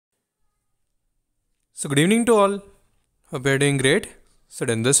So good evening to all. Hope you are doing great. So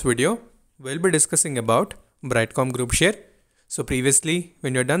in this video, we'll be discussing about Brightcom Group share. So previously,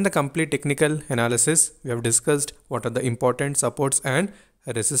 when you have done the complete technical analysis, we have discussed what are the important supports and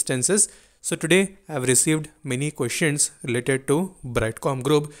resistances. So today I have received many questions related to Brightcom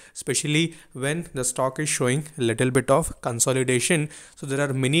Group, especially when the stock is showing a little bit of consolidation. So there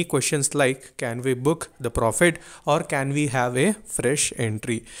are many questions like, can we book the profit or can we have a fresh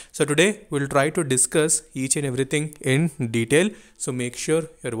entry? So today we'll try to discuss each and everything in detail. So make sure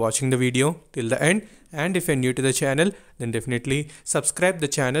you're watching the video till the end. And if you're new to the channel, then definitely subscribe the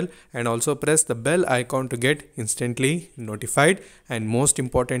channel and also press the bell icon to get instantly notified. And most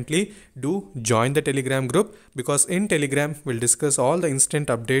importantly, do join the Telegram group, because in Telegram we'll discuss all the instant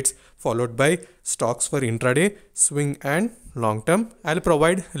updates followed by stocks for intraday, swing and long term. I'll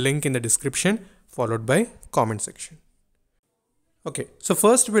provide a link in the description followed by comment section. Okay, so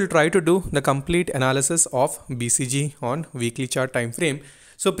first we'll try to do the complete analysis of BCG on weekly chart time frame.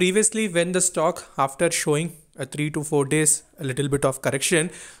 So previously when the stock, after showing a 3 to 4 days a little bit of correction,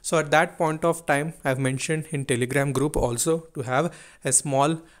 so at that point of time I've mentioned in Telegram group also to have a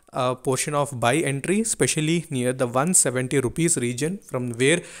small portion of buy entry, especially near the 170 rupees region from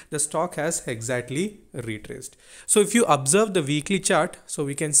where the stock has exactly retraced. So if you observe the weekly chart, so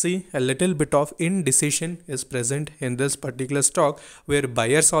we can see a little bit of indecision is present in this particular stock, where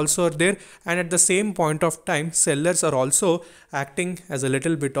buyers also are there, and at the same point of time sellers are also acting as a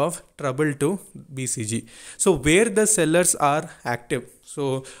little bit of trouble to BCG. So where the sellers are active,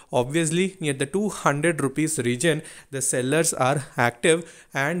 so obviously near the 200 rupees region the sellers are active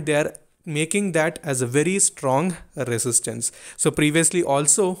and they are making that as a very strong resistance. So previously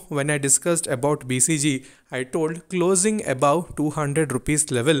also when I discussed about BCG, I told closing above 200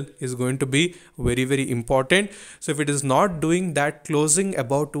 rupees level is going to be very important. So if it is not doing that, closing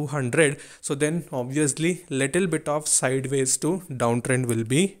above 200, so then obviously little bit of sideways to downtrend will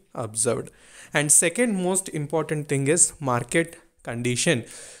be observed. And second most important thing is market condition.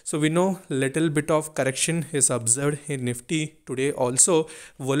 So we know little bit of correction is observed in Nifty today also.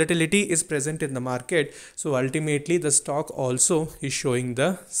 Volatility is present in the market, so ultimately the stock also is showing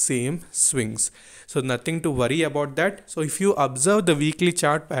the same swings. So nothing to worry about that. So if you observe the weekly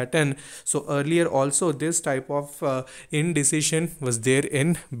chart pattern, so earlier also this type of indecision was there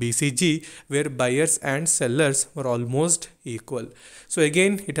in BCG, where buyers and sellers were almost equal. So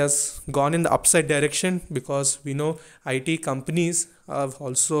again it has gone in the upside direction, because we know IT companies are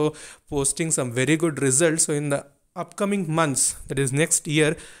also posting some very good results. So in the upcoming months, that is next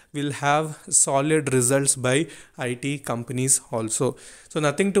year, we'll have solid results by IT companies also. So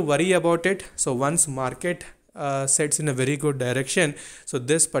nothing to worry about it. So once market sets in a very good direction, so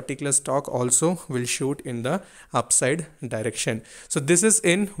this particular stock also will shoot in the upside direction. So this is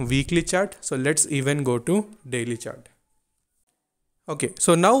in weekly chart. So let's even go to daily chart. Okay,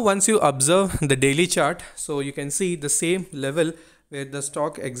 so now once you observe the daily chart, so you can see the same level where the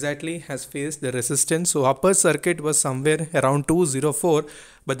stock exactly has faced the resistance. So upper circuit was somewhere around 204,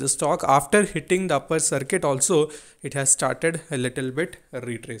 but the stock, after hitting the upper circuit also, it has started a little bit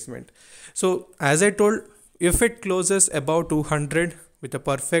retracement. So as I told, if it closes above 200 with a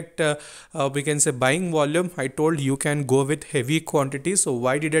perfect we can say buying volume, I told you can go with heavy quantity. So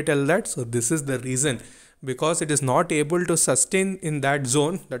why did I tell that? So this is the reason, because it is not able to sustain in that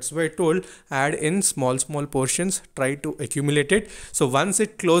zone. That's why I told add in small portions, try to accumulate it. So once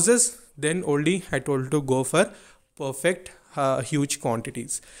it closes, then only I told to go for perfect huge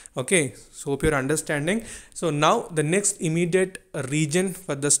quantities. Okay, so hope you're understanding. So now the next immediate region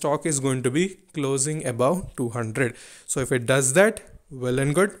for the stock is going to be closing above 200. So if it does that, well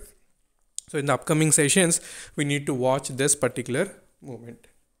and good. So in the upcoming sessions we need to watch this particular movement.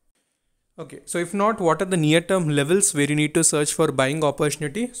 Okay, so if not, what are the near-term levels where you need to search for buying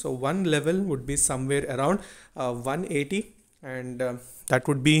opportunity? So one level would be somewhere around 180, and that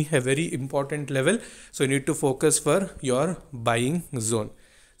would be a very important level. So you need to focus for your buying zone.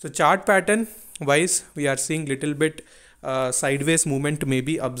 So chart pattern wise, we are seeing little bit sideways movement may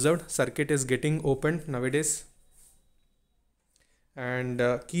be observed. Circuit is getting opened nowadays, and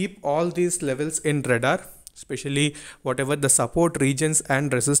keep all these levels in radar, especially whatever the support regions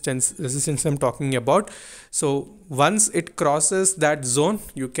and resistance I'm talking about. So once it crosses that zone,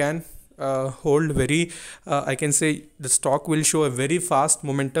 you can hold very I can say the stock will show a very fast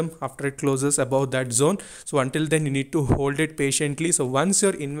momentum after it closes above that zone. So until then you need to hold it patiently. So once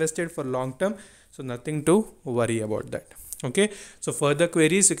you're invested for long term, so nothing to worry about that. Okay, so further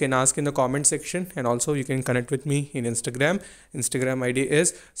queries you can ask in the comment section, and also you can connect with me in Instagram. Instagram ID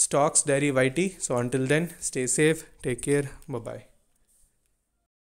is StocksDairyYT. So until then, stay safe, take care, bye bye.